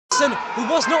Jackson, who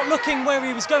was not looking where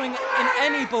he was going in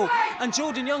any ball, and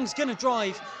Jordan Young's going to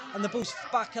drive, and the ball's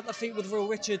back at the feet with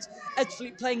𝗚𝗢𝗔𝗟𝗔𝗭.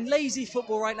 Ebbsfleet playing lazy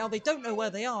football right now. They don't know where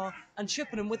they are, and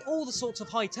Chippenham with all the sorts of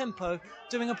high tempo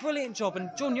doing a brilliant job, and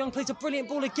Jordan Young plays a brilliant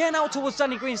ball again out towards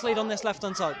Danny Greenslade on this left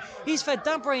hand side. He's fed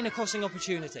𝗚𝗢𝗔𝗟𝗔𝗭 a crossing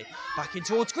opportunity. Back in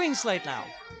towards Greenslade now.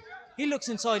 He looks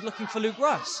inside looking for Luke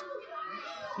Russ.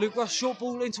 Luke Russ short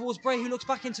ball in towards Bray, who looks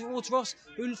back in towards Ross,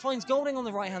 who finds Golding on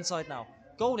the right hand side now.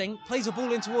 Golding plays a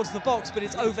ball in towards the box, but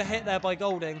it's overhit there by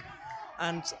Golding,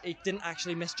 and he didn't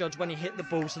actually misjudge when he hit the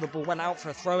ball, so the ball went out for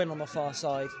a throw-in on the far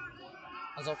side.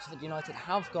 As Oxford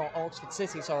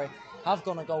City have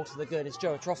gone a goal to the good. It's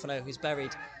Joe Atrofano who's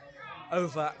buried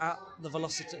over at the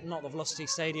Velocity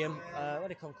Stadium, where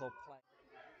they call play.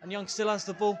 And Young still has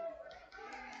the ball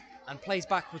and plays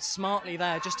backwards smartly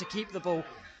there just to keep the ball.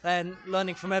 Then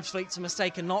learning from Ebbsfleet's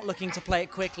mistake and not looking to play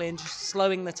it quickly and just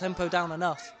slowing the tempo down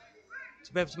enough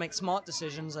to be able to make smart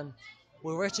decisions. And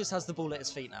𝗚𝗢𝗔𝗟𝗔𝗭 has the ball at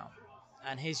his feet now.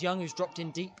 And here's Young, who's dropped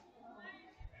in deep.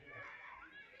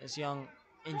 There's Young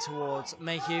in towards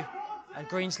Mayhew. And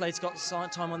Greenslade's got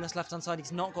time on this left-hand side.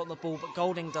 He's not got the ball, but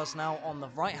Golding does now on the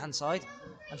right-hand side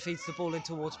and feeds the ball in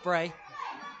towards Bray,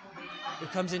 who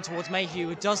comes in towards Mayhew,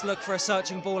 who does look for a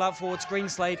searching ball out towards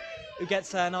Greenslade, who gets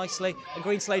there nicely, and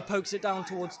Greenslade pokes it down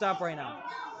towards 𝗚𝗢𝗔𝗟𝗏 now.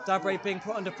 𝗚𝗢𝗏 being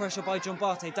put under pressure by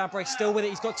𝗚𝗢𝗔𝗏. 𝗚𝗢𝗏 still with it,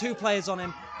 he's got two players on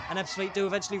him, and Ebbsfleet do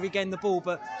eventually regain the ball,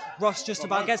 but Ross just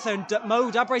about gets there, and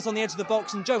𝗚𝗢𝗏's on the edge of the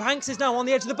box, and Joe Hanks is now on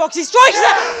the edge of the box. He strikes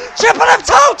it! Chippenham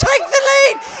Town take the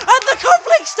lead at the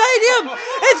Conflict Stadium!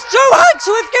 It's Joe Hanks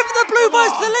who has given the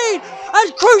Bluebirds the lead, and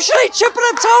crucially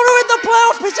Chippenham Town are in the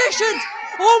playoff positions!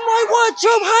 Oh my word,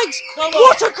 Joe Hanks!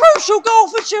 What a crucial goal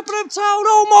for Chippenham Town!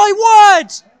 Oh my word!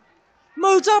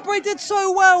 𝗚𝗢𝗏 did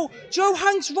so well. Joe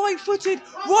Hanks right-footed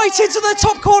right into the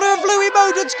top corner of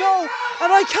𝗚𝗢𝗔𝗏𝗏's goal.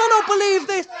 And I cannot believe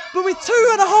this, but with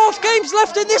 2.5 games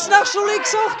left in this National League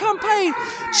South campaign,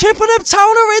 Chippenham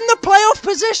Town are in the playoff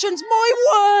positions. My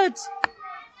word!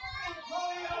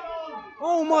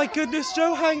 Oh my goodness,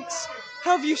 Joe Hanks.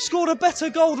 Have you scored a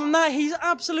better goal than that? He's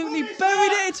absolutely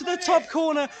buried it into the top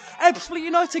corner. Ebbsfleet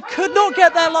United could not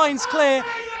get their lines clear,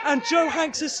 and Joe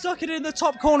Hanks has stuck it in the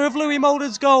top corner of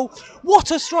𝗚𝗢𝗔𝗏𝗏's goal.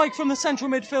 What a strike from the central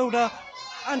midfielder,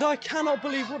 and I cannot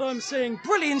believe what I'm seeing.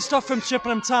 Brilliant stuff from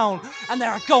Chippenham Town, and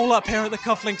they're a goal up here at the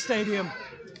Cufflink Stadium.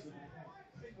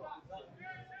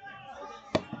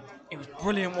 It was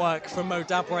brilliant work from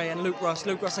𝗚𝗢𝗏𝗏 and Luke Russ.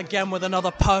 Luke Russ again with another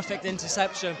perfect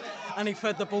interception. And he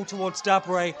fed the ball towards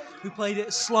𝗚𝗢𝗏𝗏, who played it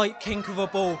a slight kink of a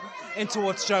ball in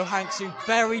towards Joe Hanks, who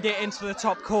buried it into the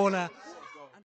top corner.